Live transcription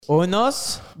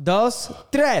Unos, dos,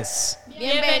 tres.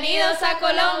 Bienvenidos a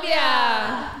Colombia.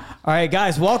 All right,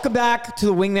 guys, welcome back to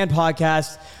the Wingman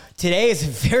Podcast. Today is a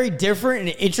very different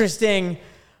and interesting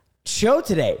show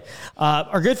today.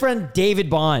 Our good friend David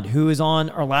Bond, who is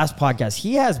on our last podcast,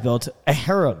 he has built a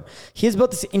harem. He has built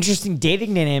this interesting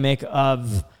dating dynamic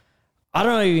of, I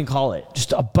don't know what you can call it,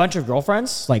 just a bunch of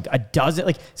girlfriends, like a dozen.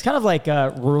 Like it's kind of like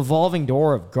a revolving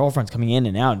door of girlfriends coming in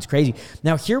and out. It's crazy.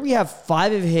 Now here we have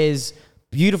 5 of his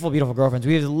beautiful, beautiful girlfriends.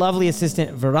 We have the lovely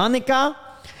assistant Veronica,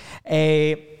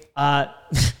 I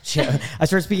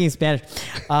started speaking Spanish.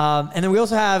 And then we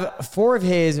also have 4 of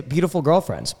his beautiful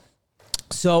girlfriends.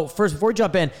 So first, before we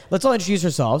jump in, let's all introduce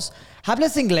ourselves.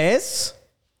 ¿Hablas inglés?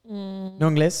 No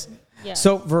inglés? Yeah.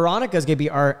 So Veronica is going to be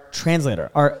our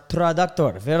translator, our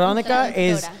traductor. Veronica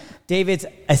is David's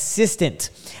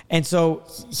assistant. And so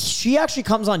she actually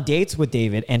comes on dates with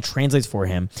David and translates for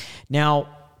him. Now,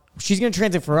 she's going to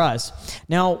translate for us.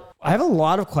 Now, I have a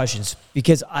lot of questions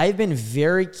because I've been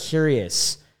very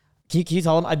curious. Can you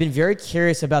tell them? I've been very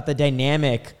curious about the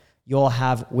dynamic you'll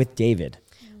have with David.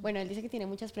 Bueno, él dice que tiene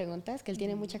muchas preguntas, que él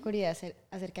tiene mucha curiosidad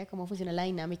acerca de cómo funciona la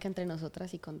dinámica entre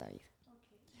nosotras y con David.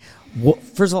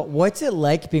 First of all, what's it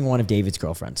like being one of David's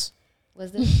girlfriends?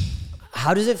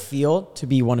 How does it feel to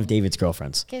be one of David's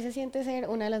girlfriends? ¿Qué se siente ser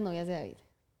una de las novias de David?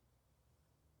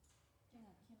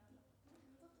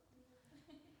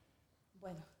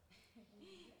 Bueno,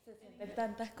 se sienten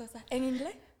tantas cosas. ¿En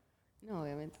inglés? No,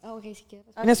 obviamente. Ok, si quieres.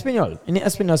 En español. En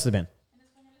español está bien.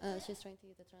 She's trying to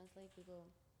translate people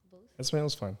both.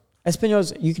 Español's fine. Español,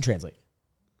 you can translate.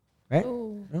 Right?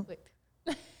 No? Wait.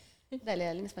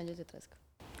 Dale en español, yo traduzco.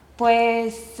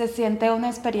 Pues se siente una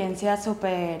experiencia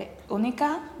súper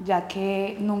única, ya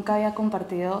que nunca había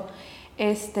compartido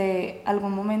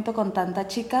algún momento con tantas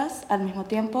chicas al mismo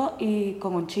tiempo y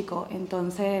con un chico.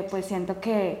 Entonces, pues siento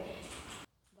que...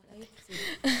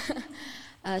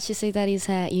 She said that it's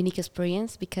a unique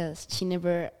experience because she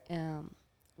never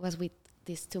was with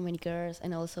these too many girls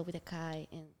and also with a guy,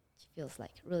 and she feels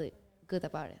like really good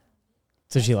about it.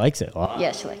 So she likes it a lot.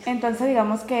 Yeah, she likes it. Entonces,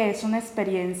 digamos que es una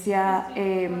experiencia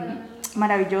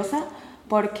maravillosa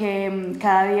porque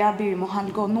cada día vivimos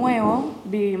algo nuevo,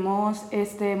 vivimos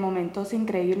momentos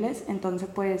increíbles. Entonces,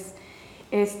 pues,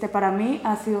 para mí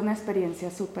ha sido una experiencia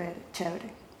súper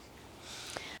chévere.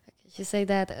 She said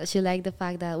that she liked the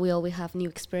fact that we always have new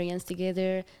experience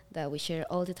together, that we share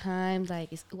all the time.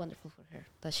 Like, it's wonderful for her.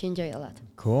 That she enjoyed a lot.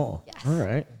 Cool. Yes. All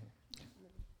right.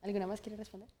 ¿Alguna más quiere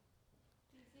responder?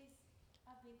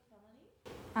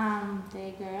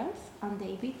 The girls and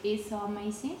David is so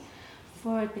amazing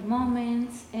for the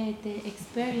moments, the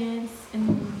experience.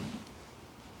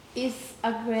 It's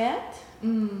a great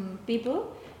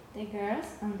people, the girls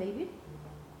and David.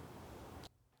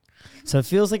 So it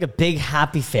feels like a big,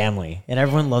 happy family, and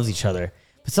everyone loves each other.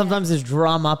 But sometimes there's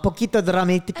drama, poquito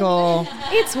dramático.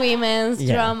 It's women's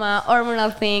Yeah. drama,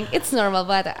 hormonal thing. It's normal,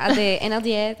 but at the end of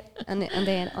the day, and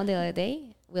then on the other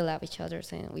day, we love each other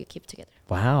and we keep together.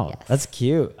 Wow, Yes. that's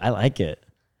cute. I like it.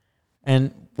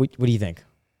 And what do you think?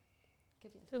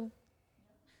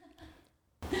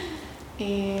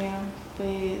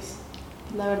 Pues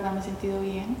la verdad me he sentido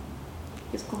bien.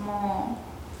 Es como,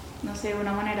 no sé,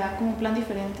 una manera, como un plan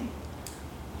diferente.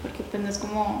 Porque pues no es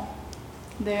como,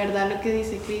 de verdad lo que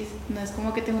dice Chris, no es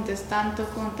como que te juntes tanto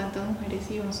con tantas mujeres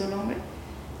y un solo hombre.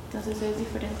 Entonces es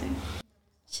diferente.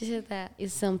 She said that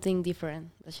it's something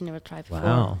different that she never tried before.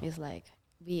 Wow. It's like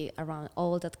be around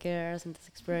all that girls and this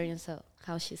experience. So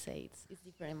how she says it's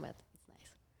different, but it's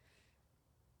nice.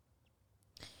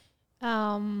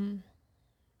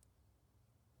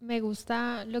 Me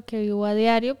gusta lo que vivo a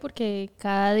diario porque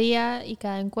cada día y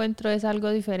cada encuentro es algo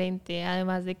diferente.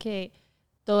 Además de que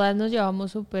todas nos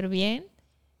llevamos súper bien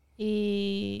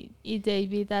y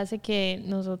David hace que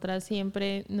nosotras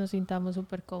siempre nos sintamos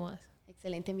súper cómodas.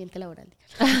 Excelente ambiente laboral.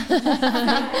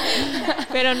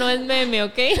 Pero no es meme,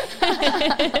 ¿ok?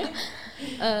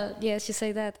 Yes, she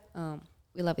said that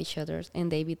we love each other and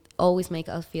David always make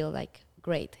us feel like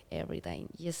great every time.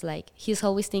 Just like he's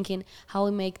always thinking how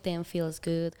we make them feel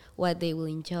good, what they will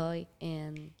enjoy,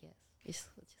 and yes, it's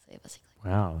what you say basically.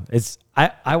 Wow,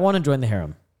 I want to join the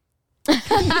harem. I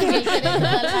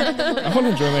want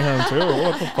to join the harem too.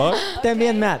 What the fuck?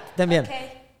 También, Matt. También.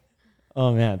 Okay.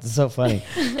 Oh man, this is so funny.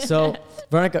 So,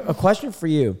 Veronica, a question for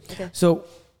you. Okay. So,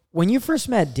 when you first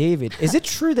met David, is it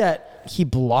true that he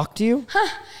blocked you?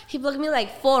 He blocked me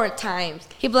like 4 times.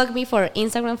 He blocked me for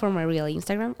Instagram, for my real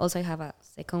Instagram. Also, I have a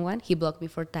second one. He blocked me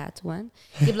for that one.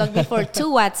 He blocked me for 2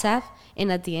 WhatsApp.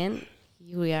 And at the end,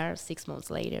 we are 6 months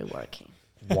later working.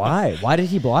 Why? Why did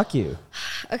he block you?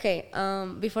 Okay,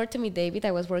 before to meet David,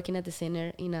 I was working at the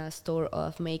center in a store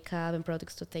of makeup and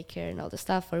products to take care and all the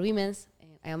stuff for women's.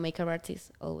 I am a makeup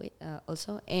artist always,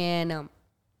 also. And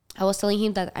I was telling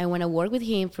him that I want to work with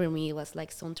him. For me, it was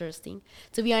like so interesting.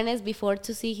 To be honest, before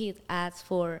to see his ads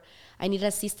for, I need an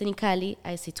assistant in Cali,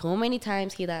 I see so many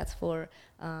times he ads for,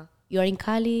 you're in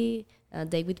Cali,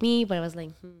 date with me. But I was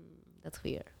like, that's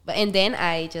weird. And then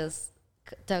I just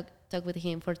talk with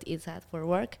him for his ad for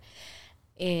work.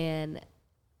 And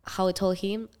how I told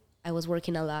him, I was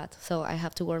working a lot. So I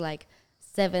have to work like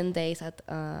 7 days at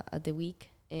the week.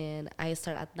 And I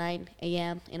start at 9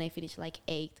 a.m. and I finish like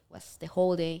 8, was the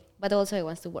whole day. But also I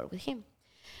want to work with him.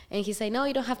 And he said, no,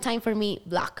 you don't have time for me,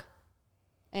 block.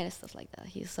 And stuff like that.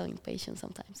 He's so impatient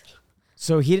sometimes.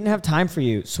 So he didn't have time for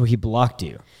you, so he blocked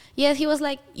you. Yes, he was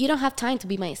like, you don't have time to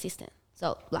be my assistant.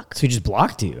 So block. So he just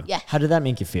blocked you? Yeah. How did that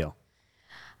make you feel?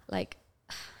 Like,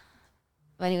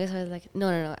 but anyways, I was like,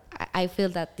 no. I feel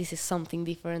that this is something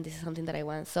different. This is something that I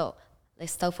want. So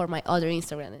let's talk for my other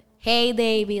Instagram. Hey,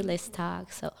 David, let's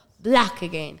talk. So block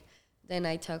again. Then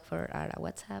I talk for our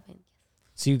WhatsApp. And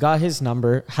So you got his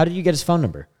number. How did you get his phone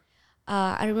number?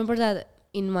 I remember that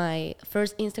in my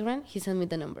first Instagram, he sent me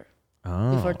the number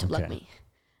before to block me.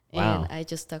 Wow. And I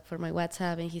just talked for my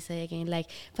WhatsApp, and he said again, like,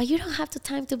 but you don't have the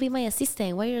time to be my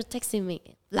assistant. Why are you texting me?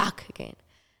 Block again.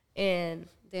 And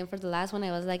then for the last one,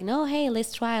 I was like, no, hey,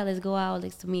 let's try. Let's go out.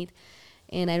 Let's meet.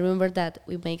 And I remember that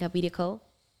we make a video call.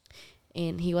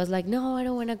 And he was like, no, I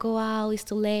don't want to go out. It's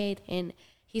too late. And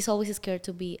he's always scared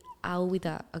to be out with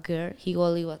a girl. He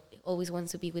always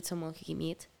wants to be with someone he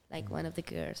meet, like one of the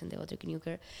girls and the other new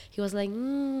girl. He was like,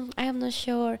 I am not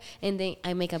sure. And then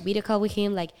I make a video call with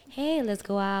him, like, hey, let's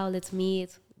go out. Let's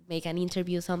meet, make an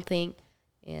interview, something.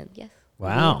 And yes.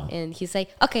 Wow. And he said,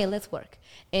 okay, let's work.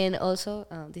 And also,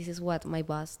 this is what my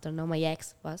boss, don't know, my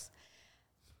ex-boss.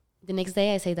 The next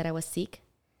day I say that I was sick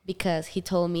because he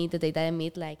told me the day that I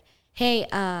meet, like, hey,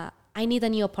 I need a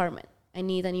new apartment. I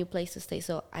need a new place to stay.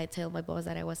 So I tell my boss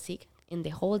that I was sick. And the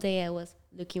whole day I was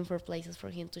looking for places for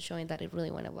him to show him that I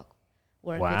really want to work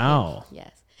with him.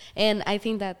 Yes. And I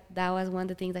think that was one of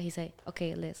the things that he said,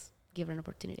 okay, let's give her an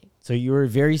opportunity. So you were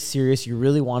very serious. You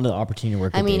really wanted the opportunity to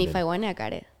work with David. If I want it, I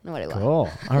got it. No matter what. Cool.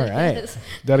 All right.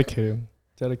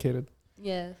 Dedicated.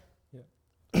 Yeah.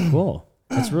 Cool.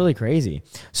 That's really crazy.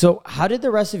 So how did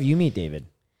the rest of you meet David?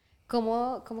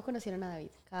 ¿Cómo conocieron a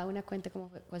David? Cada una cuenta cuál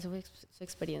fue su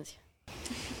experiencia.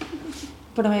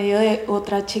 Por medio de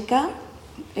otra chica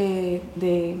que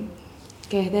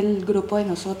es del grupo de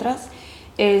nosotras.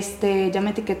 Ella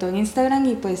me etiquetó en Instagram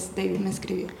y pues David me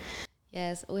escribió.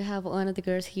 Yes, we have one of the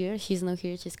girls here. She's not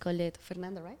here. She's called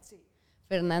Fernanda, right? Sí.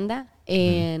 Fernanda,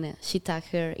 and she tagged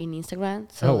her in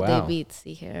Instagram. So David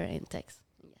see her and text.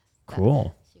 Yes,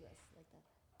 cool. She was like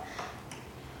that.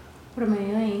 Por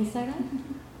medio de Instagram,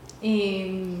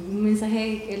 un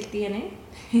mensaje que él tiene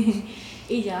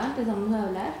y ya empezamos a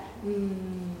hablar.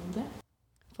 Ya.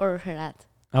 For her ad.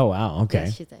 Oh, wow. Okay.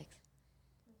 Yes, she texts.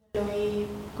 Lo vi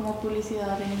como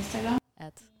publicidad en Instagram.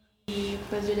 Ads. Y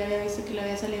pues yo ya había visto que le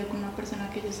había salido con una persona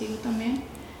que yo sigo también.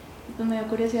 Y pues me dio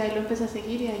curiosidad y lo empecé a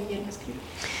seguir y ahí él me escribió.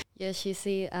 Yeah, she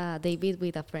see David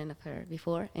with a friend of her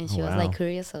before, and she was like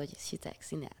curious, so she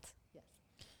texts in ads.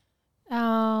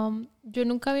 Yo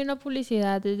nunca vi una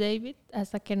publicidad de David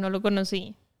hasta que no lo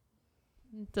conocí.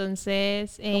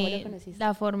 Entonces, ¿Cómo lo conociste?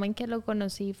 la forma en que lo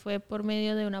conocí fue por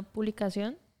medio de una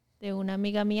publicación de una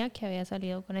amiga mía que había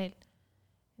salido con él.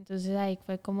 Entonces ahí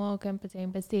fue como que empecé a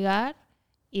investigar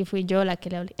y fui yo la que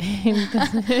le hablé.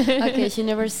 Okay, she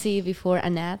never see before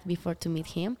an ad before to meet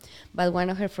him, but one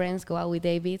of her friends go out with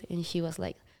David, and she was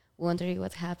like wondering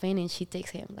what's happening, and she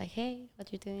takes him like, hey,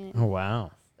 what you doing? Oh,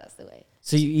 wow. That's the way.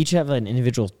 So you each have an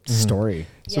individual story.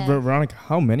 So, Yeah. Veronica,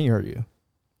 how many are you?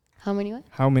 How many what?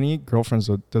 How many girlfriends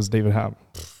does David have?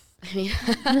 I mean,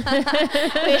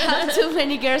 we have too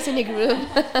many girls in the group.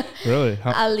 Really?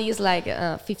 At least like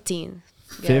 15.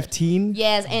 girls. 15?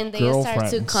 Yes, and they start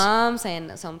to Girlfriends. come,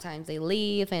 and sometimes they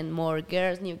leave, and more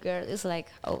girls, new girls. It's like,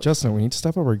 oh. Justin, we need to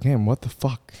step up our game. What the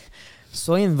fuck?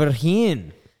 Soy un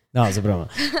virgin. No, it's a broma.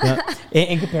 No.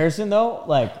 In comparison, though,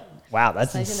 like, wow,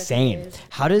 that's Size and insane. appearance.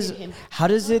 How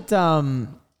does it?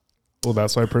 Well,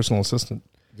 that's why personal assistant.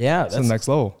 Yeah, That's the next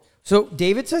level. So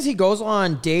David says he goes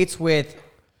on dates with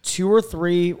 2 or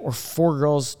 3 or 4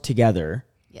 girls together.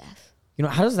 Yes. You know,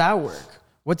 how does that work?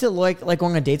 What's it like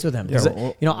going on dates with him? 'Cause, Yeah,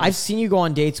 well- you know, I've seen you go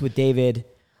on dates with David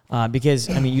because,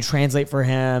 I mean, you translate for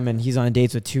him and he's on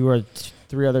dates with 2 or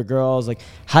 3 other girls. Like,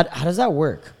 how does that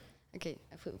work? Okay,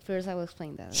 first I will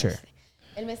explain that. Sure. Let's see.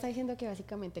 Él me está diciendo que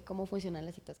básicamente cómo funcionan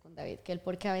las citas con David, que él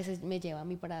porque a veces me lleva a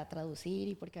mí para traducir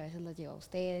y porque a veces las lleva a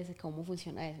ustedes, cómo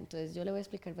funciona eso. Entonces yo le voy a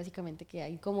explicar básicamente que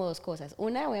hay como dos cosas.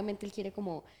 Una, obviamente él quiere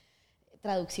como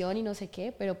traducción y no sé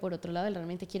qué, pero por otro lado él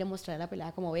realmente quiere mostrar a la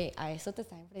pelada como, ve, a esto te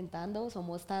estás enfrentando,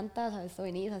 somos tantas, a esto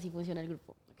venís, así funciona el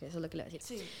grupo. Okay, eso es lo que le voy a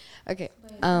decir. Sí. Okay.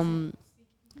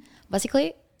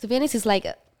 Basically, to be honest, it's like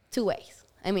two ways.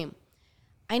 I mean,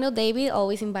 I know David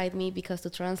always invite me because to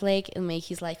translate and make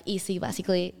his life easy,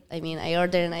 basically. I mean, I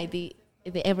order and I did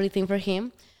everything for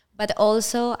him. But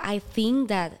also, I think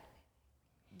that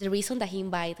the reason that he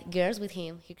invite girls with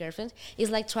him, his girlfriends, is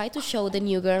like try to show the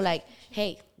new girl, like,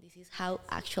 hey, this is how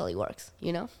actually works,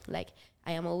 you know? Like,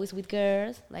 I am always with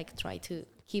girls, like, try to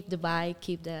keep the vibe,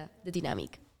 keep the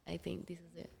dynamic. I think this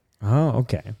is it. Oh,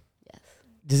 okay. Yes.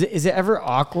 Is it ever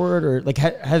awkward or like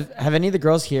have any of the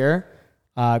girls here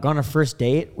gone on a first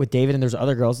date with David and there's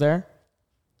other girls there?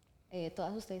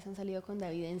 Todas ustedes han salido con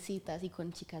David en citas y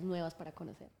con chicas nuevas para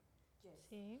conocer.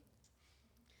 Sí.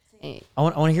 I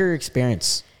want to hear your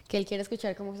experience. Que él quiere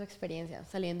escuchar cómo es su experiencia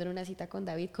saliendo en una cita con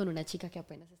David con una chica que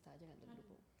apenas estaba llegando al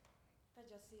grupo. Pues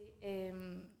yo sí,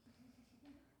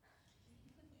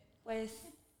 pues,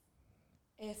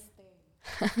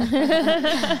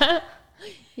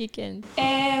 ¿Y quién?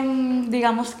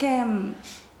 digamos que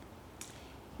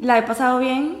la he pasado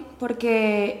bien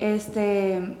porque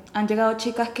han llegado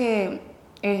chicas que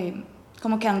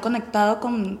como que han conectado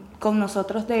con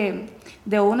nosotros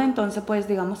de una, entonces pues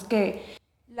digamos que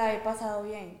la he pasado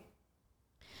bien.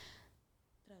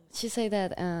 She said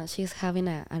that she's having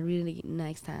a really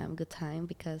nice time, good time,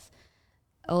 because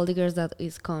all the girls that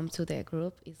is come to the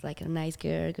group is like a nice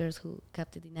girls who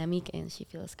kept the dynamic and she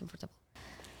feels comfortable.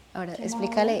 Ahora,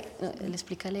 explícale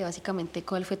básicamente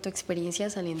cuál fue tu experiencia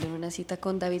saliendo en una cita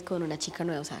con David con una chica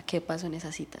nueva, o sea, ¿qué pasó en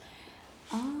esa cita?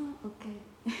 Ok.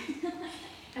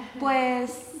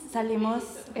 Pues salimos,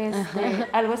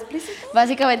 algo explícito.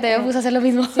 Básicamente me puse a hacer lo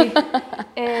mismo. Sí.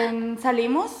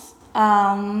 Salimos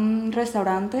a un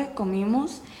restaurante,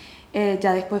 comimos,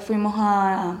 ya después fuimos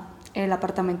a el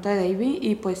apartamento de David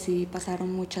y pues sí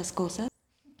pasaron muchas cosas.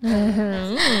 Okay,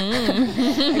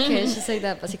 she said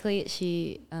that basically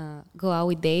she go out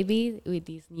with David, with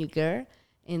this new girl,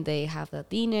 and they have the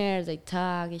dinner, they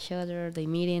talk each other, they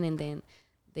meeting, and then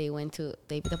they went to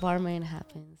David's apartment.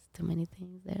 Happens too many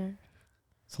things there.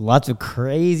 So lots of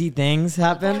crazy things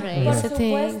happen. Crazy. Por Ese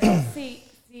supuesto,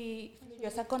 sí fluyó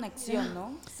esa conexión,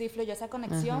 ¿no? Sí fluyó esa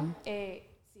conexión,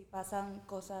 sí pasan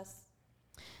cosas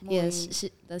muy... Yes,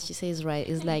 that she says right.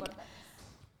 It's like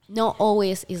not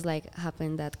always is like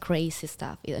happen that crazy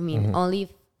stuff. I mean, only if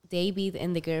David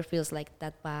and the girl feels like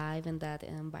that vibe and that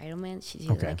environment. She's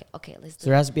like, okay, let's do So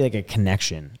there has to be like a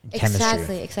connection,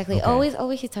 chemistry. Exactly. Okay.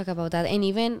 Always he talk about that. And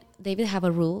even David have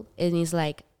a rule, and it's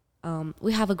like,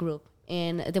 we have a group,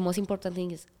 and the most important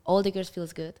thing is all the girls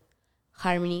feels good,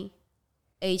 harmony,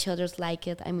 each other's like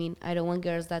it. I mean, I don't want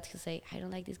girls that say, I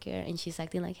don't like this girl, and she's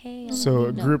acting like, hey. So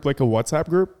a group like a WhatsApp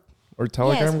group or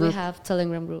Telegram group? Yes, we have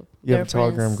Telegram group. You have a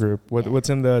Telegram group. What's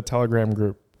in the Telegram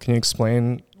group? Can you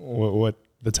explain what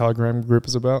the Telegram group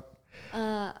is about?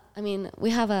 I mean,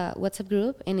 we have a WhatsApp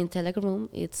group, and in Telegram,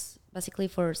 it's basically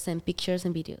for send pictures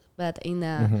and videos. But in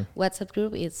the WhatsApp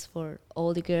group, it's for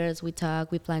all the girls. We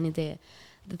talk, we plan the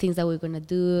things that we're gonna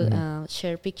do,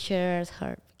 share pictures,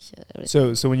 heart pictures.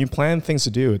 Everything. So when you plan things to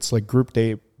do, it's like group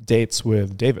dates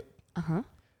with David.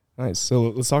 Nice. So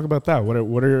let's talk about that.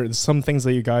 What are some things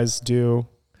that you guys do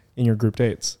in your group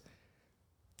dates?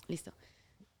 Listo.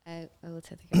 I will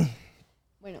say it again.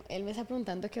 Bueno, él me está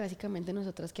preguntando que básicamente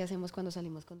nosotros qué hacemos cuando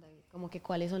salimos con David, como que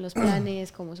cuáles son los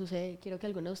planes, cómo sucede. Quiero que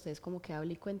alguno de ustedes como que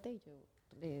hable y cuente y yo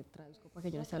le traduzco para que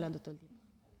yo no esté hablando todo el tiempo.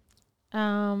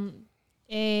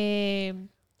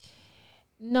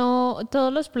 No,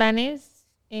 todos los planes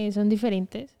son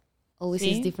diferentes. Always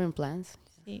Sí. is different plans.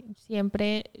 Sí,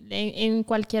 siempre, en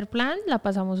cualquier plan la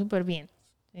pasamos súper bien.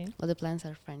 ¿sí? All the plans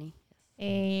are funny.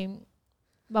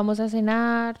 Vamos a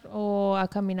cenar o a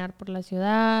caminar por la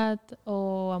ciudad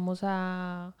o vamos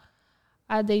a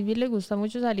David le gusta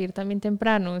mucho salir también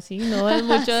temprano, ¿sí? No es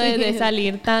mucho de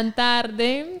salir tan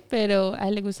tarde, pero a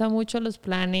él le gustan mucho los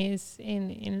planes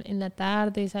en la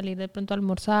tarde, salir de pronto a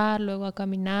almorzar, luego a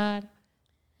caminar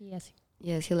y así.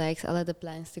 Yes, he likes all of the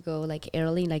plans to go like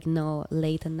early, like no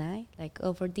late at night, like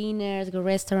over dinners, go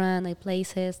restaurant, like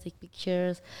places, take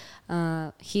pictures.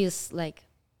 He's like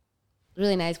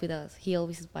really nice with us. He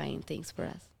always is buying things for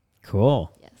us.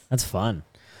 Cool. Yes. That's fun.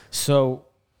 So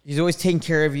he's always taking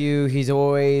care of you. He's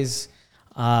always,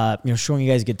 showing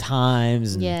you guys good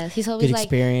times and Yes, he's always good like,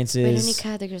 experiences.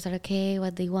 Veronica, the girls are okay,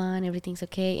 what they want, everything's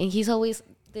okay. And he's always,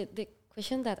 the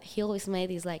question that he always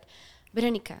made is like,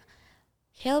 Veronica,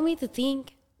 help me to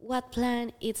think what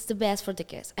plan is the best for the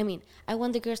girls. I mean, I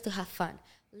want the girls to have fun.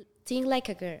 Think like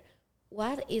a girl.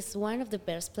 What is one of the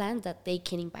best plans that they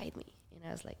can invite me? And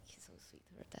I was like, he's so sweet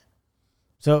for that.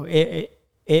 So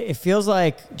it feels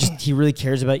like just he really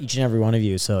cares about each and every one of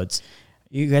you. So it's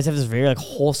you guys have this very like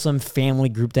wholesome family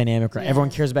group dynamic where everyone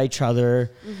cares about each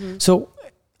other. So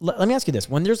let me ask you this: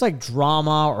 when there's like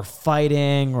drama or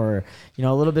fighting or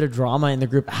a little bit of drama in the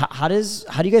group, how do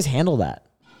you guys handle that?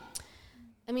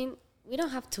 I mean, we don't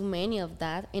have too many of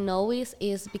that, and always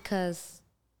is because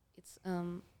it's I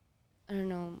don't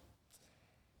know.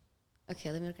 Okay,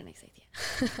 let me organize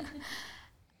it.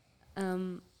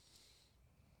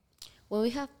 When we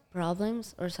have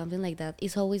problems or something like that,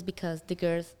 it's always because the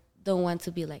girls don't want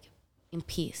to be like in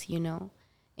peace, and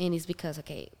it's because,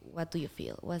 okay, what do you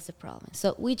feel? What's the problem?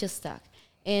 So we just talk,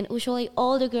 and usually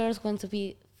all the girls want to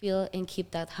feel and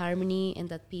keep that harmony and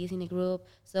that peace in a group.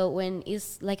 So when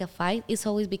it's like a fight, it's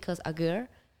always because a girl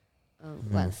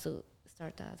wants to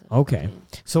start that. Okay.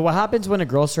 So what happens when a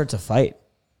girl starts a fight?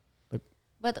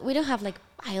 But we don't have like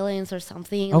violence or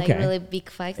something, Okay. like really big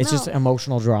fights. It's No. just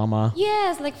emotional drama.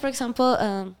 Yes, like for example,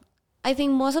 I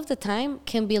think most of the time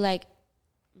can be like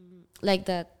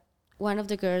that one of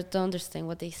the girls don't understand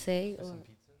what they say.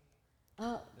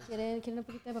 Or, ¿quieren una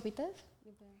poquita de papitas?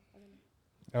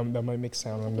 That might make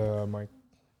sound on the mic.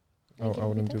 Oh, I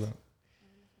wouldn't do that.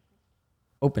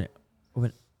 Open it.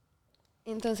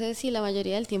 Entonces, sí, la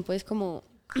mayoría del tiempo es como...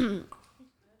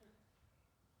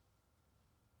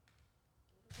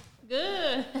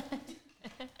 Good.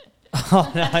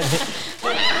 Oh, no,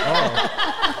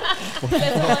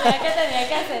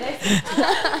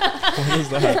 What is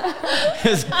that?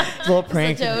 it's a little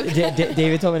prank.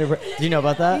 David told me to. Do you know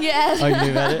about that? Yes. Oh, you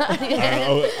knew about it?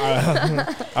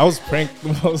 I was pranked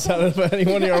the most out of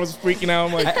anyone here. I was freaking out.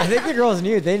 I'm like, I think the girls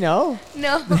knew. They know.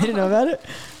 No. They didn't know about it.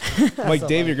 I'm like,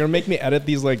 Dave, you're gonna make me edit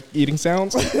these like eating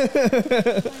sounds. Oh,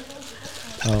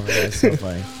 man, that's so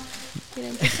funny.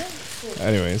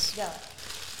 Anyways,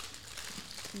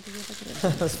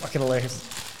 That's fucking hilarious.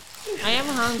 I am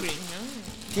hungry.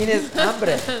 Tienes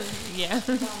hambre. Yeah.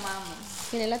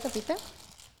 ¿Tiene la tapita?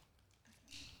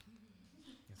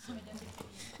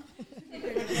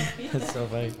 That's so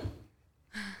funny.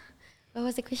 What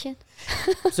was the question?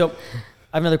 So,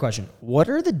 I have another question. What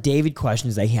are the David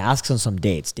questions that he asks on some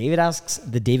dates? David asks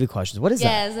the David questions. What is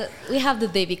that? Yes, we have the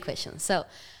David question. So,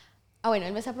 bueno,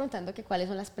 él me está preguntando que cuáles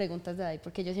son las preguntas de ahí,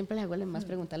 porque yo siempre le hago las más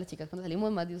preguntas a las chicas cuando salimos.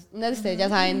 Una de ustedes ya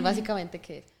saben básicamente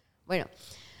que, bueno,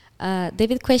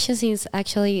 David questions is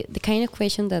actually the kind of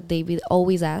question that David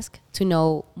always asks to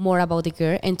know more about the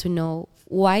girl and to know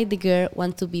why the girl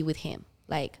wants to be with him.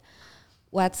 Like,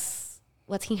 what's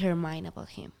in her mind about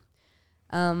him.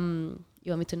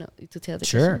 You want me to tell the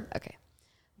Sure. question? Okay.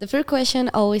 The first question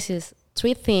always is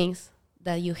 3 things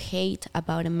that you hate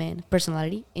about a man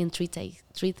personality and 3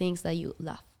 things that you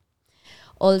love.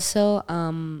 Also,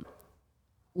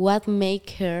 what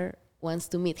make her wants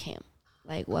to meet him?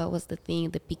 Like, what was the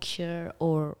thing, the picture,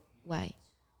 or why?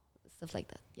 Stuff like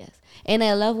that, yes. And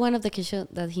I love one of the questions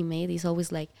that he made is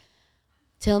always like,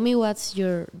 tell me what's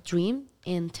your dream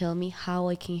and tell me how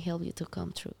I can help you to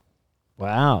come true.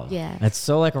 Wow. Yeah. That's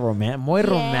so like a muy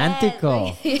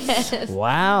romántico. Yes.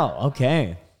 Wow.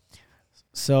 Okay.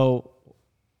 So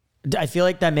I feel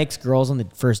like that makes girls on the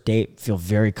first date feel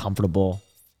very comfortable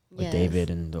with Yes. David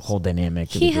and the whole dynamic.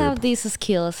 of He the group. have these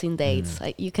skills in dates.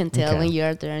 Like you can tell Okay. when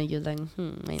you're there and you're like,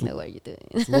 I know what you're doing.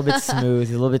 It's a little bit smooth,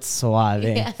 a little bit suave.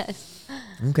 Yes.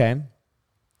 Okay.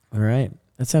 All right.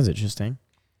 That sounds interesting.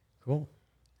 Cool.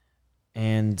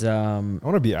 And I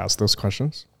want to be asked those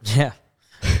questions. yeah.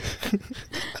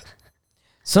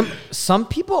 Some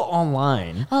people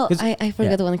online. Oh, 'cause- I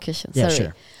forgot yeah. one question. Yeah, Sorry.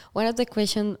 sure. One of the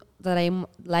questions that I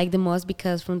like the most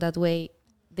because from that way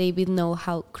David know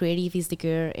how creative is the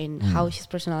girl and how she's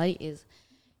personality is.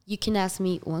 You can ask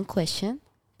me one question,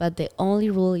 but the only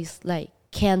rule is like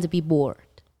can't be bored,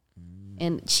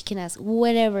 and she can ask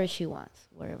whatever she wants,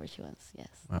 wherever she wants. Yes.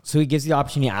 Wow. So he gives the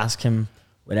opportunity to ask him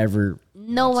whatever.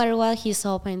 No matter what, he's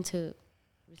open to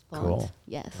respond. Cool.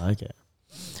 Yes. I like it.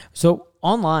 So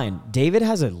online, David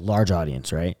has a large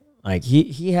audience, right? Like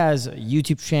he has a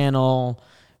YouTube channel.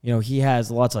 You know, he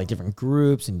has lots of like different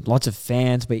groups and lots of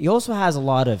fans, but he also has a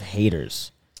lot of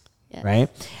haters, Yes. right?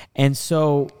 And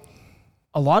so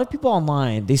a lot of people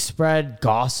online, they spread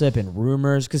gossip and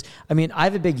rumors. Because, I mean, I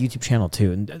have a big YouTube channel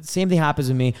too. And the same thing happens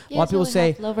with me. A lot of people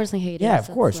say... lovers and haters. Yeah, of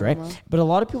course, right? But a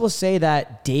lot of people say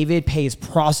that David pays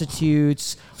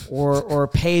prostitutes or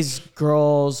pays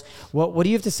girls. What do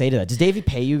you have to say to that? Does David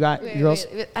pay you girls?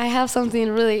 Wait. I have something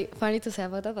really funny to say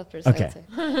about that, but first Okay.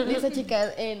 Dice,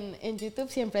 chicas, en YouTube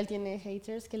siempre él tiene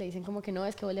haters que le dicen como que no,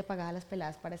 es que vos le pagás a las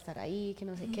peladas para estar ahí, que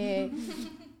no sé qué.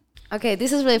 Okay,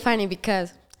 this is really funny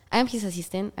because I am his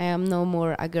assistant. I am no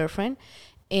more a girlfriend.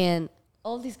 And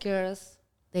all these girls,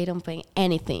 they don't pay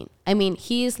anything. I mean,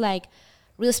 he is like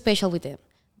real special with them.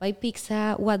 Buy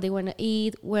pizza, what they want to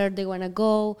eat, where they want to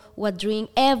go, what drink,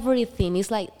 everything.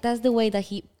 It's like, that's the way that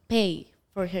he pay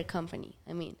for her company.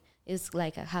 I mean, it's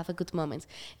like have a good moments.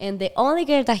 And the only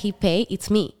girl that he pay, it's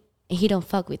me. And he don't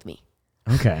fuck with me.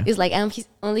 Okay. It's like I'm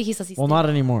only his assistant. Well, not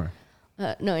anymore.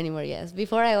 No anymore, yes.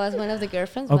 Before I was one of the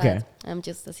girlfriends, Okay. but I'm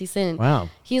just assistant. Wow.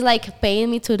 He's like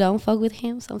paying me to don't fuck with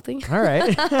him, something. All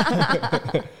right.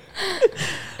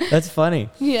 That's funny.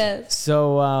 Yes.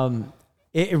 So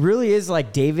it really is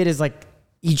like David is like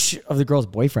each of the girls'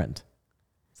 boyfriend.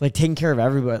 It's like taking care of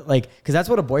everybody. Like, because that's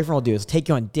what a boyfriend will do is take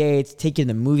you on dates, take you to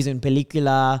the movies and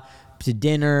película, to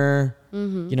dinner,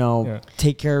 you know,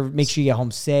 take care of, make sure you get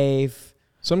home safe.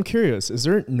 So I'm curious, is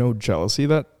there no jealousy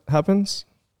that happens?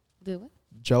 Do what?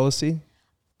 Jealousy?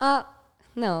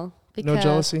 No. Because No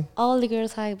jealousy? all the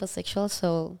girls are bisexual,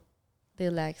 so they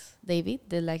likes David,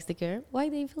 they likes the girl. Why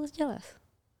they feel jealous?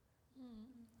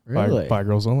 Really? Bi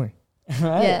girls only.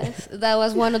 Right. Yes, that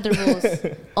was one of the rules.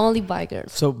 Only bi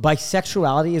girls. So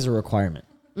bisexuality is a requirement.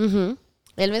 Él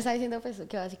me está diciendo pues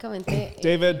que básicamente...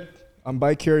 David, I'm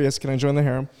bi-curious. Can I join the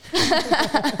harem?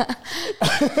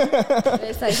 Me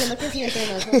está diciendo que si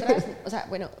entre nosotras, o sea,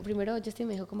 bueno, primero Justin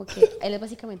me dijo como que él es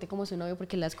básicamente como su novio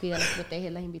porque las cuida, las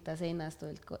protege, las invita a cenas,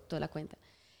 toda la cuenta.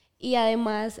 Y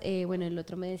además, bueno, el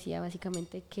otro me decía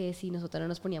básicamente que si nosotras no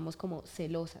nos poníamos como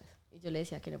celosas. Y yo le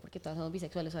decía que no, porque todas somos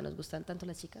bisexuales, o sea, nos gustan tanto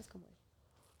las chicas como él.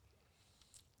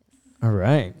 All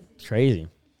right. Crazy.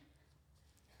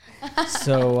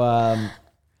 So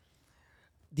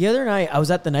the other night I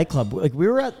was at the nightclub. Like we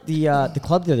were at the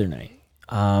club the other night.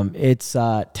 It's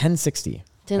 1060.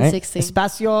 1060. Right?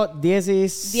 Espacio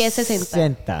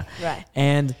 1060. Right.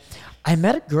 And I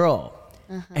met a girl.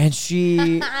 And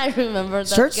she I remember that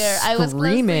starts girl. I was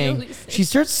screaming. She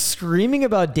starts screaming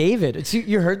about David. So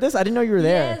you heard this? I didn't know you were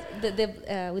there.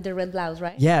 Yes, with the red blouse,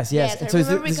 right? Yes. Yes, And I so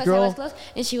remember this because girl. I was close,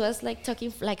 and she was like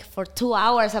talking like for 2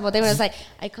 hours about David. I was like,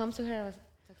 I come to her, I was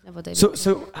talking about David.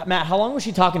 So Matt, how long was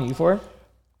she talking to you for?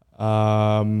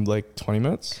 Like 20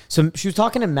 minutes. So she was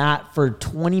talking to Matt for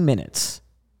 20 minutes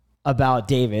about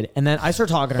David, and then I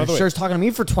started talking to her. By the way- She was talking to me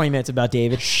for 20 minutes about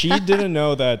David. She didn't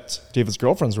know that David's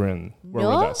girlfriends were No?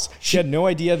 with us. She had no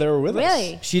idea they were with us.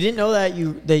 Really? She didn't know that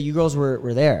you girls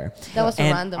were there. That was a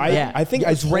And random. Yeah. I think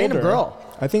It's I told random her, girl.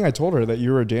 I think I told her that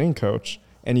you were a dating coach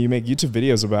and you make YouTube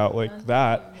videos about like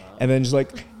that. And then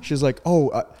she's like,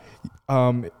 oh,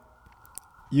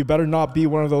 you better not be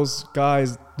one of those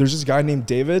guys. There's this guy named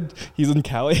David. He's in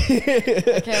Cali.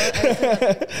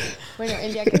 Bueno,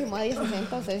 el día que fuimos a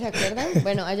 1060, ¿ustedes se acuerdan?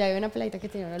 Bueno, allá había una peladita que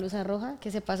tenía una luz roja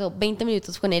que se pasó 20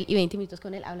 minutos con él y 20 minutos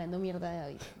con él hablando mierda de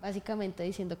David. Básicamente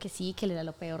diciendo que sí, que él era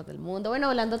lo peor del mundo. Bueno,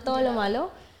 hablando todo lo malo,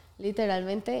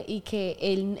 literalmente, y que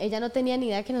ella no tenía ni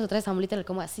idea que nosotras estábamos literal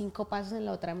como a 5 pasos en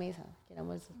la otra mesa.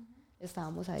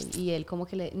 Estábamos ahí. Y él como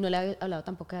que no le había hablado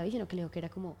tampoco a David, sino que le dijo que era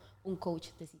como un coach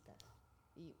de citas.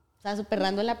 Y estaba súper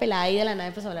random la pelada y de la nada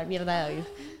empezó a hablar mierda de David.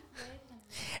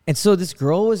 And so this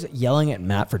girl was yelling at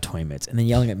Matt for 20 minutes and then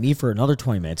yelling at me for another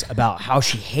 20 minutes about how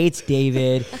she hates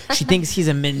David. She thinks he's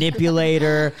a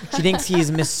manipulator. She thinks he's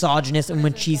misogynist and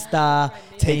machista.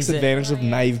 Takes advantage of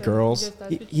naive girls.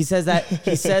 He says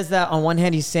that on one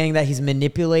hand he's saying that he's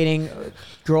manipulating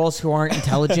girls who aren't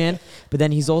intelligent, but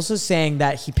then he's also saying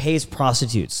that he pays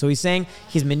prostitutes. So he's saying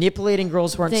he's manipulating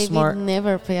girls who aren't David smart.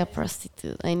 never pay a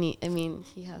prostitute. I mean,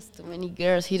 he has too many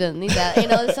girls. He doesn't need that. You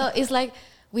know, so it's like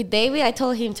with David, I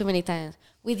told him too many times.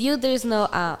 With you, there is no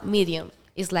medium.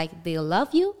 It's like they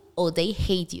love you or they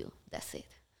hate you. That's it.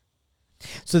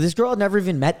 So this girl had never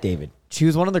even met David. She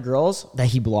was one of the girls that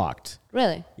he blocked.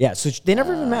 Really? Yeah, so they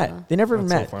never even met. They never even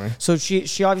That's met. so funny. So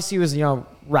she obviously was,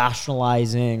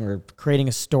 rationalizing or creating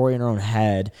a story in her own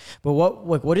head. But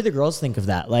what do the girls think of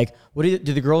that? Like, do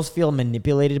the girls feel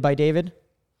manipulated by David?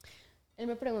 Él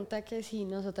me pregunta que si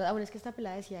nosotros... bueno, es que esta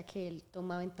pelada decía que él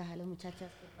toma ventaja de las muchachas,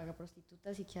 que paga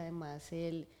prostitutas y que además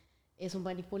él es un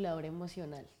manipulador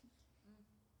emocional.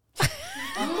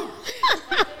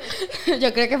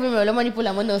 Yo creo que primero lo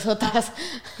manipulamos nosotras.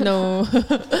 No,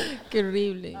 qué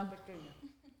horrible.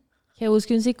 Que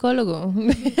busque un psicólogo.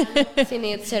 She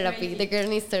needs therapy. The girl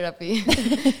needs therapy.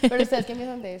 Pero ustedes qué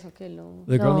piensan de eso? Que lo...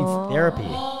 The girl No. needs therapy.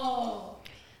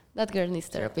 That girl needs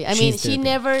therapy. I She mean, needs she therapy.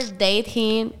 never date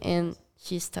him, and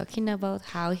she's talking about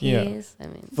how he Yeah. is. I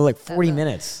mean, For like that 40 don't-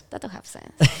 minutes. That don't have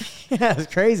sense. Yeah,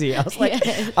 it's crazy. I was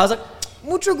like,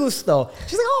 mucho gusto.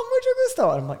 She's like, oh, mucho gusto.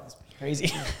 And I'm like, that's crazy.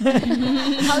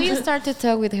 How you start to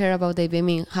talk with her about David? I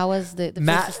mean, how was the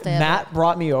first step? Matt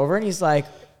brought me over and he's like,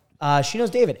 she knows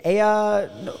David. Ella,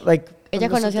 no, like, Ella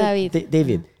conoce a David.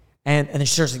 David. And then she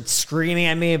starts like screaming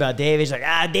at me about David. She's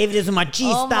like, David is un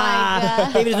machista. Oh my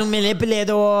God. David is un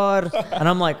manipulador. And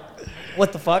I'm like,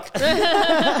 what the fuck?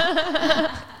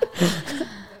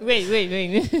 Wait.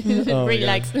 Oh,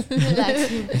 Relax. Relax.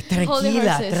 Hold your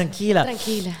Tranquila, horses. tranquila.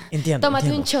 Tranquila. Entiendo, Tómate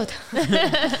entiendo. un shot.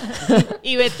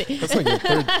 Y vete. That's like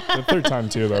the third time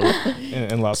too, though,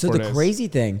 in last So 4 the days. crazy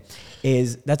thing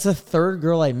is that's the third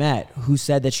girl I met who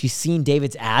said that she's seen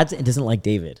David's ads and doesn't like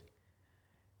David.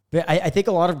 But I think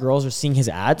a lot of girls are seeing his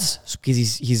ads because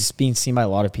he's being seen by a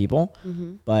lot of people,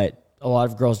 but a lot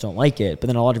of girls don't like it. But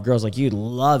then a lot of girls like you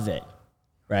love it,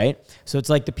 right? So it's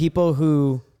like the people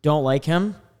who don't like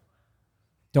him,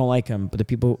 but the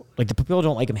people who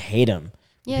don't like him hate him.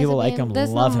 The Yes, people I like mean, him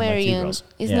there's love no him like you medium. girls.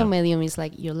 It's Yeah. no medium. It's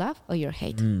like your love or your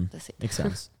hate. That's it. Makes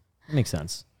sense. Makes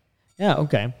sense. Yeah.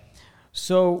 Okay.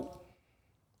 So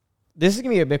this is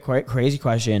gonna be a bit crazy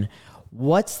question.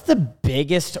 What's the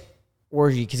biggest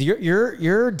orgy? Because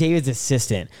you're David's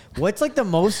assistant. What's like the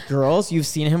most girls you've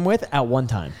seen him with at one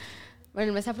time?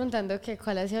 Bueno, él me está preguntando que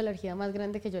cuál ha sido la orgía más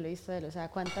grande que yo le he visto de él. O sea,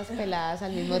 cuántas peladas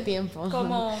al mismo tiempo.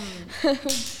 Como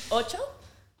 8.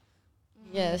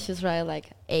 Yes, she's right. Like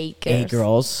 8 girls. 8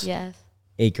 girls. Yes.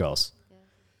 8 girls.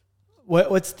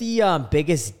 What's the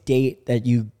biggest date that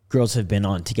you girls have been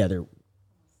on together?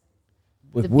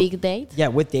 The big date. Yeah,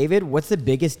 with David. What's the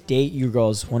biggest date you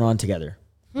girls went on together?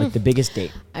 Like the biggest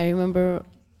date. I remember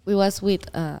we was with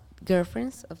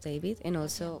girlfriends of David, and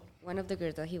also one of the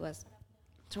girls that he was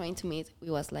trying to meet.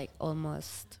 We was like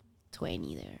almost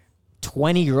 20 there.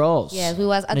 20 girls. Yes, we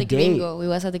was on at a the date. Gringo. We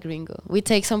was at the Gringo. We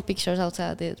take some pictures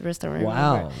outside the restaurant.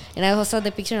 Wow. remember? And I saw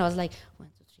the picture and I was like, 1,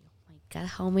 2, 3. Oh my God,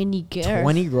 how many girls?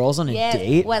 20 girls on a Yes,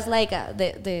 date? was like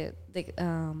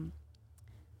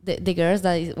the girls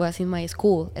that was in my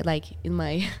school, like in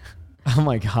my Oh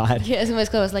my God. yes, in my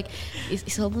school. I was like,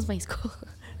 it's almost my school.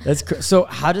 That's so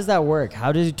how does that work?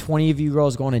 How do 20 of you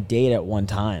girls go on a date at one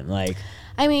time? Like,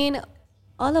 I mean,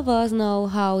 all of us know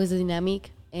how is the dynamic,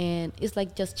 and it's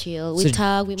like just chill. We it's a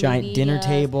talk, we giant maybe, dinner yes.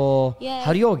 table. Yeah.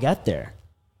 How do you all get there?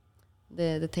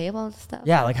 The table and stuff.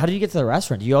 Yeah, like how do you get to the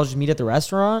restaurant? Do you all just meet at the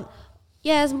restaurant?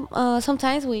 Yes,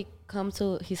 sometimes we come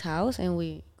to his house and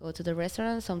we go to the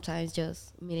restaurant. Sometimes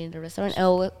just meet in the restaurant.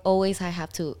 Always I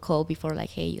have to call before, like,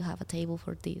 hey, you have a table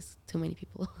for these too many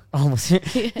people. Almost.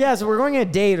 Yeah, so we're going on a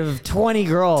date of 20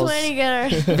 girls. 20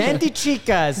 girls. 20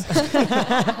 chicas.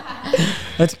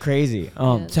 That's crazy.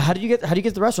 So how do you get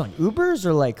to the restaurant? Ubers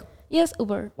or like Yes,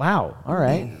 Uber. wow, all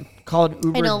right. Call it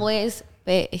Uber. And always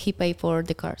he pay for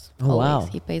the cars. Oh, always. wow.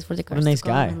 He pays for the What cars. a nice to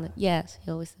come guy. and yes,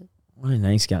 he always did. What a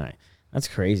nice guy. That's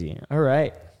crazy. All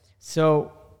right.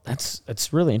 So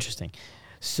that's really interesting.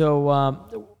 So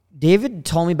David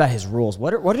told me about his rules.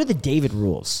 What are the David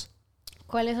rules?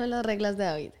 ¿Cuáles son las reglas de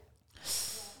David?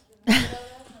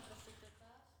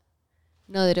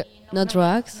 No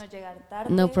drugs, No llegar tarde.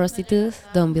 no prostitutes,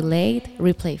 don't be late,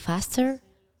 replay faster,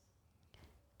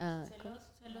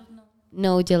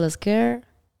 no jealous girl,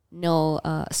 no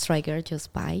striker,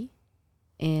 just buy,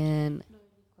 and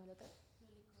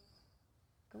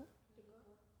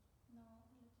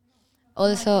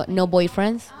also no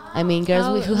boyfriends. I mean,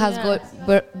 girls who has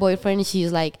boyfriend,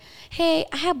 she's like, hey,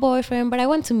 I have boyfriend, but I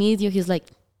want to meet you. He's like,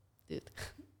 dude.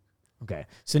 Okay.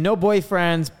 So no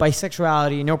boyfriends,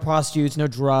 bisexuality, no prostitutes, no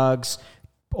drugs,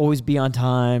 always be on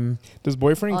time. Does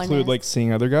boyfriend include Honest. like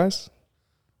seeing other guys?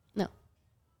 No.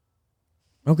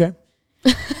 Okay.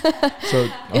 So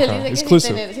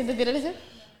exclusive.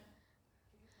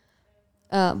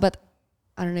 But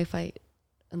I don't know if I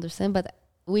understand, but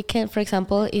we can, for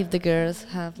example, if the girls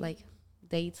have like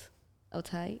dates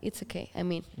outside, it's okay. I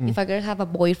mean, if a girl have a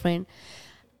boyfriend,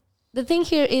 the thing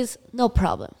here is no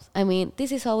problems. I mean,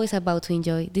 this is always about to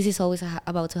enjoy. This is always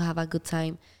about to have a good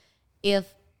time.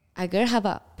 If a girl have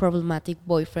a problematic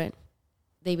boyfriend,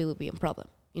 they will be in problem,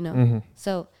 you know?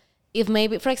 So if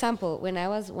maybe, for example, when I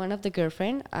was one of the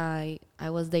girlfriend, I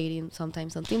was dating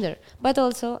sometimes on Tinder, but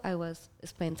also I was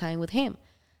spend time with him.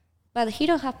 But he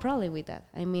don't have problem with that.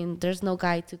 I mean, there's no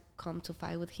guy to come to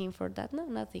fight with him for that. No,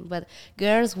 nothing. But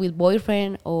girls with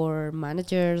boyfriend or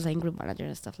managers, angry manager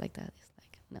and stuff like that, it's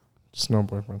like, no. Just no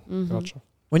boyfriend. Gotcha.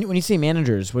 When you say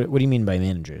managers, what do you mean by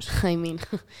managers? I mean,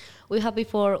 we had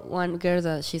before one girl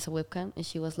that she's a webcam, and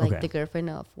she was like Okay. the girlfriend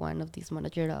of one of these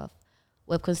manager of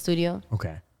webcam studio.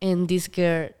 Okay. And this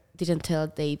girl didn't tell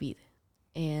David,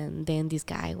 and then this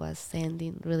guy was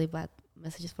sending really bad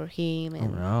messages for him.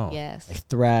 And no. yes, Like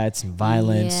threats and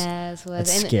violence. Yes,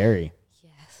 That's and scary.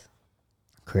 yes,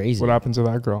 Crazy. What happened to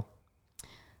that girl?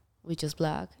 we just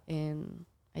blocked, and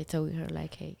I told her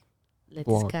like, hey, let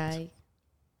Blocked. this guy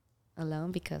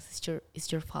alone because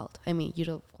it's your fault. I mean,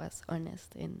 you was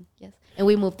honest, and yes, and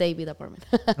we moved David apartment.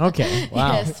 Okay.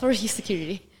 Wow. Yes, for his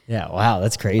security. Yeah. Wow.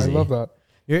 That's crazy. I love that.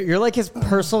 You're like his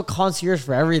personal concierge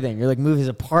for everything. You're like move his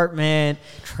apartment,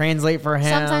 translate for him.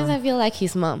 Sometimes I feel like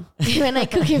his mom when I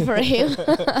cooking for him.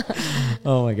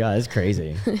 Oh my god, that's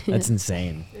crazy. That's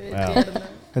insane. Wow.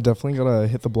 I definitely gotta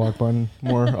hit the block button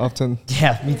more often.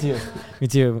 Yeah, me too. Me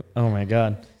too. Oh my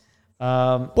god.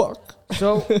 Block.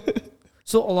 So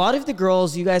a lot of the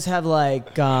girls you guys have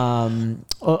like a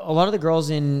lot of the girls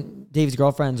in Dave's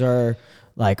girlfriends are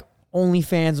like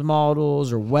OnlyFans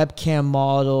models or webcam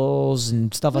models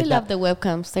and stuff We like love that. the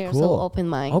webcams. They're Cool. so open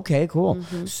mind. Okay, cool.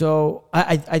 So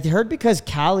I heard because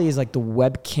Cali is like the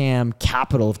webcam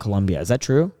capital of Colombia. Is that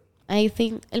true? I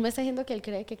think él me está diciendo que él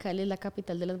cree que Cali es la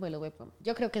capital de los vuelos webcam.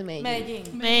 Yo creo que es Medellín.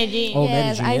 Medellín. Oh,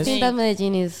 Yes, Medellín I is? think that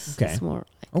Medellín is Okay. more.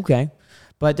 Okay.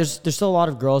 But there's still a lot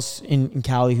of girls in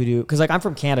Cali who do, because like I'm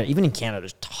from Canada. Even in Canada,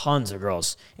 there's tons of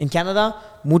girls. In Canada,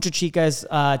 muchas chicas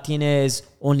tienes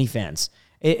OnlyFans.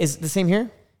 Is the same here?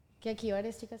 Que aquí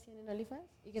varias chicas tienen OnlyFans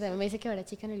y que también me dice que varias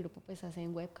chicas en el grupo pues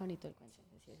hacen webcam y todo el cuento.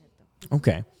 Sí, es cierto.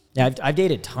 Okay. Yeah, I've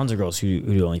dated tons of girls who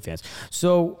do OnlyFans.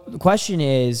 So the question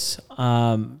is,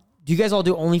 do you guys all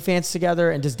do OnlyFans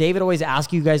together? And does David always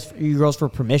ask you girls for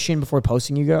permission before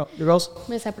posting your girls?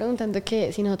 Me está preguntando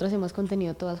que si nosotros hacemos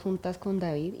contenido todas juntas con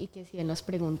David y que si él nos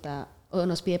pregunta o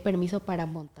nos pide permiso para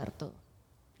montar todo,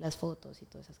 las fotos y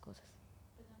todas esas cosas.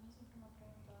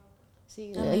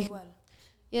 Sí,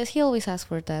 yes, he always asks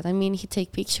for that. I mean, he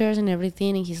take pictures and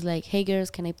everything, and he's like, "Hey, girls,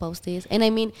 can I post this?" And I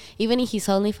mean, even in his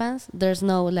OnlyFans, there's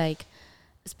no like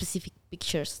specific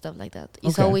pictures, stuff like that.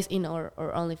 It's Okay. always in our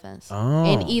OnlyFans, Oh.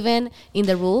 and even in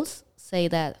the rules say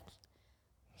that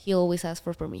he always asks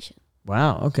for permission.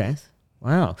 Wow. Okay.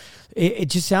 Wow. It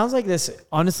just sounds like this.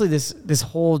 Honestly, this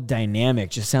whole dynamic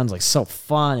just sounds like so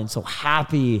fun and so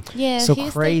happy. Yeah, So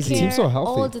he's crazy. Take care Seems so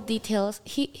healthy. all the details.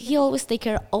 He always take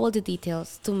care of all the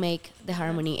details to make the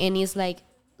harmony, and it's like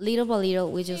little by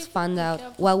little we just found out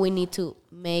what we need to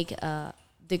make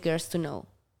the girls to know.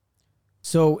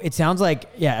 So it sounds like,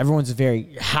 yeah, everyone's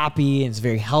very happy and it's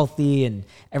very healthy and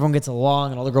everyone gets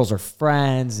along and all the girls are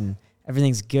friends and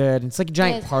everything's good. It's like a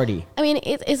giant Yes. party. I mean,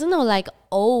 it isn't like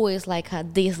always like a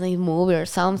Disney movie or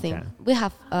something. Okay. We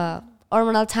have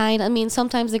hormonal time. I mean,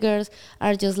 sometimes the girls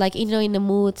are just like in the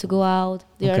mood to go out.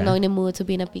 They Okay. are not in the mood to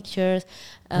be in a pictures.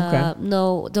 Okay.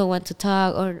 No, don't want to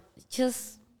talk or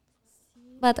just.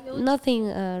 But nothing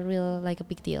real like a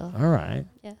big deal. All right.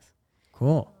 Yes.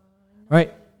 Cool. All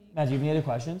right. Matt, do you have any other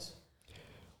questions?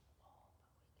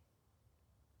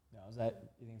 No, is that,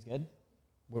 you think it's good?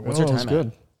 What's our Oh, time it's at?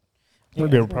 good. We're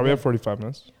good. We'll probably have 45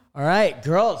 minutes. All right,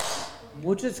 girls.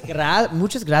 Muchas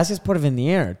gracias por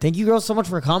venir. Thank you, girls, so much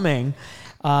for coming.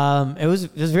 It was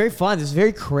very fun. This is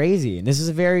very crazy, and this is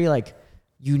a very like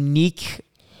unique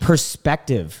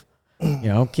perspective. You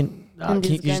know, And can it's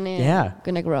you just-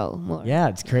 gonna grow more. yeah,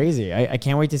 it's crazy. I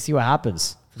can't wait to see what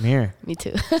happens from here. Me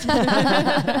too.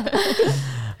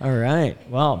 All right.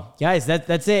 Well, guys,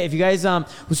 that's it. If you guys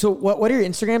so what are your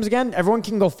Instagrams again? Everyone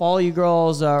can go follow you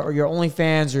girls or your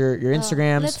OnlyFans or your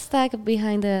Instagrams. Let's tag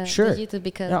behind the Sure. YouTube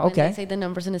because Yeah, when okay. I say the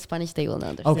numbers in Spanish, they will not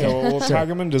understand. Okay. Yeah, we'll tag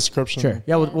them in the description. Sure.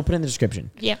 Yeah, we'll put it in the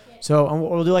description. Yeah. So and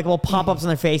we'll do like little pop-ups on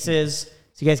their faces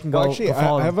so you guys can go, Well, actually, go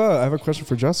follow I them. have a question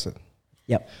for Justin.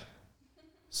 Yep.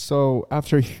 So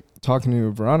after talking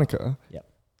to Veronica, Yep.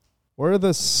 what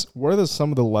are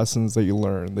some of the lessons that you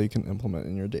learned that you can implement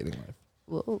in your dating life?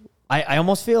 Whoa. I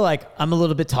almost feel like I'm a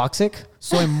little bit toxic.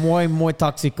 Soy muy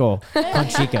tóxico con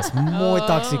chicas. Muy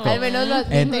tóxico. Al menos lo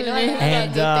And, admite, ¿no?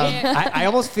 and I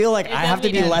almost feel like I have to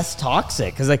be less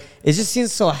toxic because like it just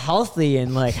seems so healthy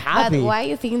and like happy. But why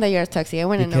you think that you're toxic? I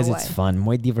want to know Because why. it's fun,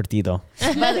 muy divertido.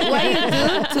 But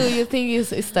what you think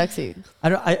is toxic?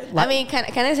 I mean, can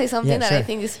I say something Yeah, that sure. I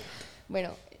think is...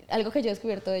 Bueno, algo que yo he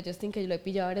descubierto de Justin, que yo lo he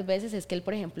pillado varias veces, es que él,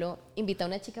 por ejemplo, invita a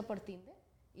una chica por Tinder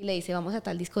y le dice, vamos a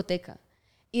tal discoteca.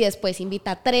 Y después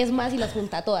invita a 3 más y las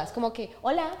junta a todas. Como que,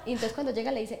 hola. Y entonces cuando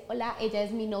llega le dice, hola, ella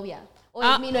es mi novia. O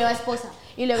es mi nueva esposa.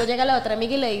 Y luego llega la otra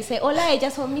amiga y le dice, hola,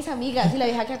 ellas son mis amigas. Y la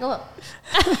vieja queda como...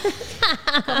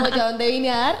 como yo, ¿dónde vine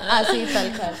a dar? Así,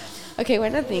 tal cual. Okay,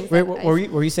 one of the things. Wait, that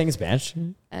were you saying in Spanish?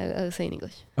 I'll say in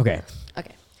English. Okay.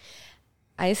 Okay.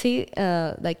 I see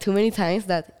like too many times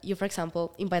that you, for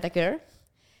example, invite a girl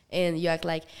and you act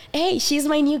like, hey, she's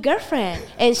my new girlfriend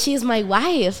and she's my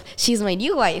wife. She's my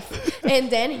new wife.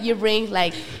 And then you bring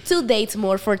like 2 dates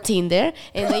more for Tinder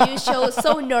and then you show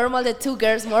so normal the 2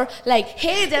 girls more like,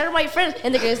 hey, they're my friends.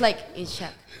 And the girl's like in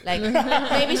shock. Like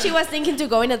maybe she was thinking to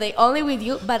go in a day only with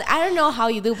you, but I don't know how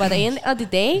you do. But at the end of the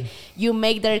day, you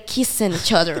make them kissing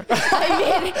each other.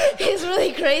 I mean, it's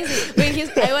really crazy. When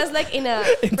I was like in a,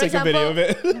 for Take example, a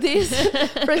video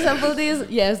of it.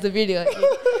 Yes, the video.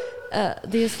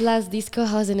 This last disco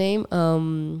has a name.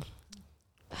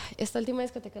 Esta última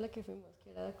discoteca a la que fuimos,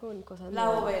 que era con cosas. La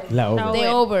Over. The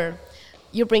Over.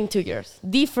 You bring 2 girls,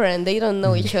 different. They don't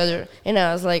know each other, and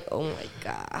I was like, oh my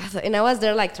god. And I was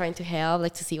there like trying to help,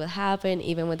 like to see what happened,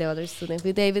 even with the other students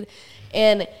with David.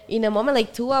 And in a moment,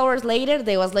 like 2 hours later,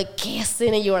 they was like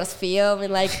kissing, and you was filming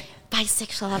like.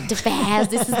 Bisexual are the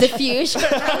best. This is the future.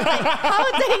 Like, how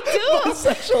they do?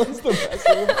 Bisexual is the best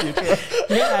in the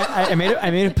future. Yeah, I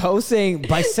made a post saying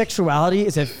bisexuality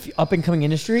is an up and coming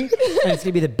industry, and it's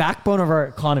gonna be the backbone of our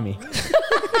economy.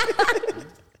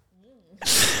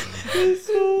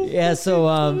 Yeah, so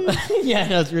yeah,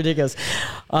 no, it's ridiculous.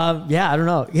 Yeah, I don't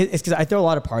know. It's because I throw a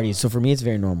lot of parties, so for me, it's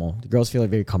very normal. The girls feel like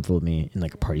very comfortable with me in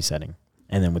like a party setting,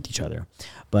 and then with each other.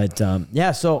 But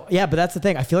but that's the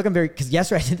thing. I feel like I'm very, because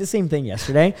yesterday I did the same thing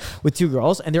yesterday with 2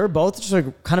 girls, and they were both just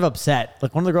like kind of upset.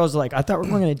 Like one of the girls was like, "I thought we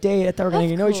were going on a date. I thought we were going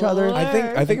to get to know each other."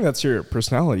 I think that's your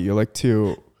personality. You like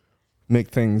to make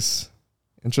things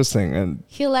interesting, and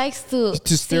He likes to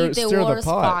stir see the the world's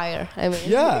pot. fire. I mean,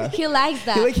 Yeah. he likes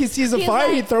that. he sees a He's fire,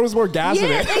 he like- throws more gas in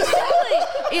Yes, it.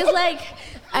 exactly. It's like,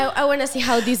 I want to see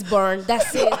how this burns.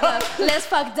 That's it. Let's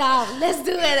fuck down. Let's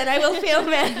do it, and I will film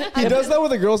it. He does that with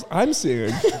the girls I'm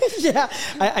seeing. Yeah,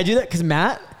 I do that because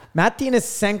Matt tiene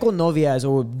 5 novias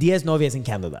or 10 novias in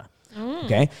Canada.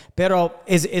 Okay, pero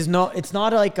is no, it's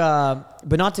not like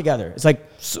but not together. It's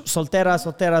like soltera.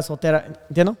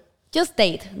 ¿Entiendo? Just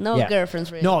date, no Yeah.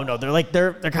 girlfriends really. No,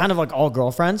 they're kind of like all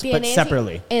girlfriends, but Tienes-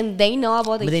 separately. And they know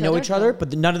about But they know each other,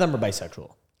 but none of them are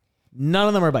bisexual. None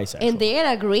of them are bisexual. And they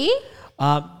agree?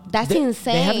 That's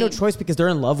they have no insane. choice because they're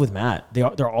in love with Matt.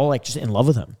 They're all like just in love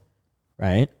with him,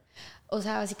 right? O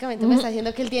sea, básicamente me está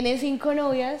diciendo que él tiene 5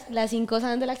 novias, las 5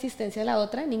 saben de la existencia de la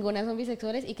otra, ninguna son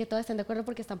bisexuales y que todas están de acuerdo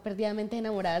porque están perdidamente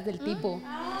enamoradas del tipo.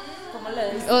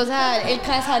 O sea, el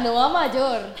Casanova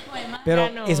mayor. Pero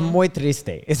no. es muy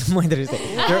triste. Es muy triste.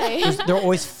 They're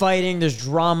always fighting. There's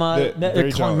drama. They're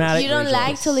They're jealous. climatic. You don't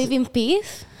like to live in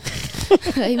peace?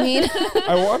 I mean,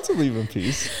 I want to leave in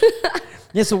peace.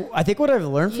 Yeah, so I think what I've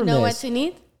learned you from know what this, you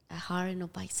need? A heart and a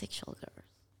bisexual girl.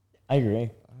 I agree.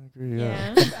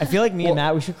 Yeah. I feel like me and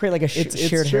Matt, we should create like a It's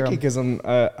shared tricky harem. because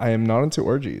I am not into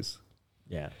orgies.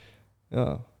 Yeah.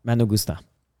 Yeah. Matt no gusta.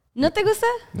 ¿No te gusta?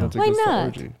 No te Why gusta not?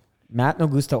 orgy. Matt no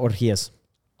gusta orgías.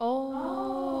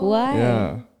 Oh, Why?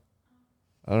 Yeah.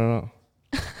 I don't know.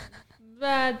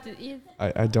 but it-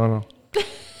 I don't know.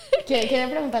 ¿Quieren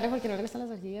preguntarle por qué no le gustan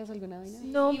las orgías o alguna vaina?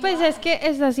 no, pues es que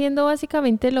está haciendo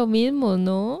básicamente lo mismo,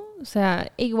 ¿no? O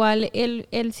sea, igual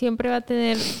él siempre va a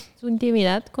tener su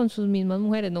intimidad con sus mismas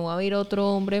mujeres, no va a haber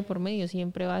otro hombre por medio,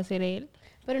 siempre va a ser él.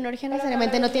 Pero en orgía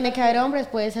necesariamente no tiene que haber hombres,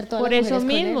 puede ser todas las mujeres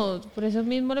con él. Por eso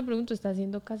mismo le pregunto, está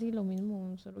haciendo casi lo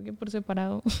mismo, solo que por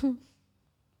separado.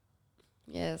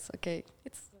 Yes, okay.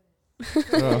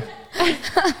 Yeah.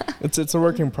 It's a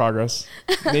work in progress.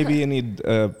 Maybe you need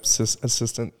a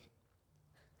assistant.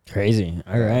 Crazy.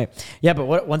 All right. Yeah,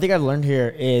 but one thing I've learned here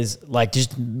is like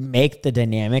just make the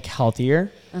dynamic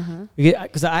healthier.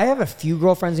 Because I have a few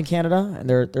girlfriends in Canada, and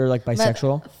they're like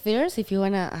bisexual. But first, if you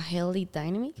want a healthy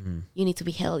dynamic, you need to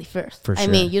be healthy first. For I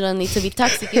mean, sure. you don't need to be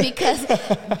toxic because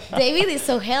David is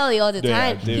so healthy all the Yeah,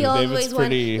 time. David- He always David's wants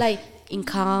pretty- like in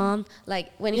calm.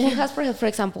 Like when he has, for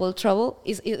example, trouble,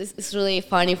 it's really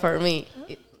funny for me.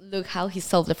 Look how he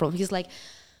solved the problem. He's like,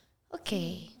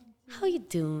 okay, how you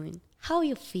doing? How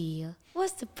you feel?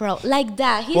 What's the problem? Like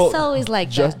that. He's always like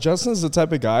that. Justin's the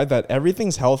type of guy that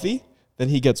everything's healthy, then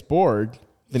he gets bored,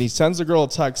 then he sends a girl a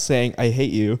text saying, I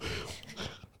hate you.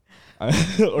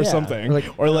 or Yeah. something. Or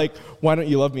Or like, why don't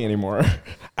you love me anymore?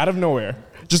 Out of nowhere.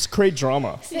 Just create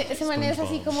drama. Ese man es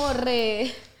así como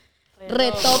re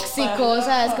tóxico, o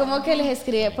sea, es como que les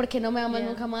escribe porque no me amas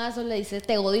nunca más o le dice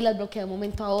te odio y las bloquea de un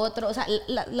momento a otro, o sea,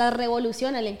 la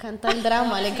revoluciona, le encanta el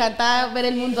drama, le encanta ver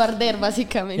el mundo arder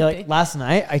básicamente. Yeah, like last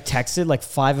night, I texted like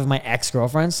 5 of my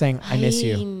ex-girlfriends saying, I miss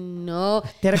you. no.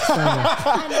 Te extraño.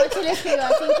 Anoche le escribió a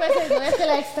 5 veces que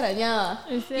la extrañaba.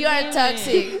 You are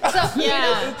toxic. So,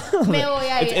 Yeah. me voy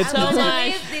a ir. It's- I'm so gonna much.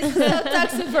 leave. This is so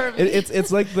toxic for me.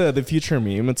 It's like the future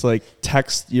meme. It's like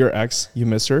text your ex you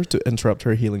miss her to interrupt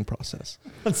her healing process.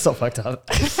 That's so fucked up.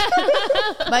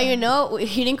 But you know,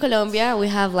 here in Colombia, we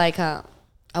have like a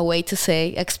way to say,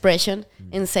 expression,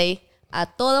 and say, a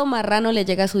todo marrano le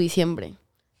llega su diciembre.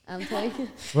 I'm telling you.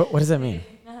 What does that mean?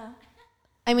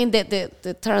 I mean,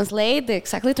 the translate, the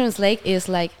exactly translate is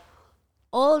like,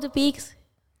 all the pigs,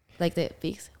 like the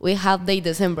pigs, we have the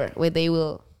December where they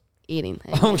will eating.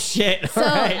 Oh shit! So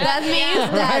that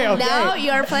means that Right, okay. now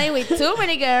you're playing with too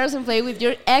many girls and play with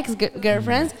your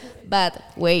ex-girlfriends. But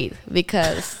wait,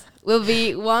 because will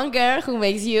be one girl who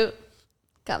makes you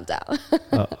calm down.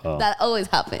 That always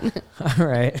happens. All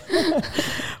right.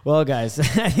 Well, guys,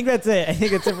 I think that's it. I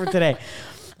think that's it for today.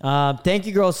 Thank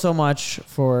you, girls, so much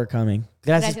for coming.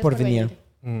 Gracias por venir.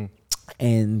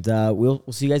 And we'll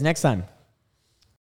see you guys next time.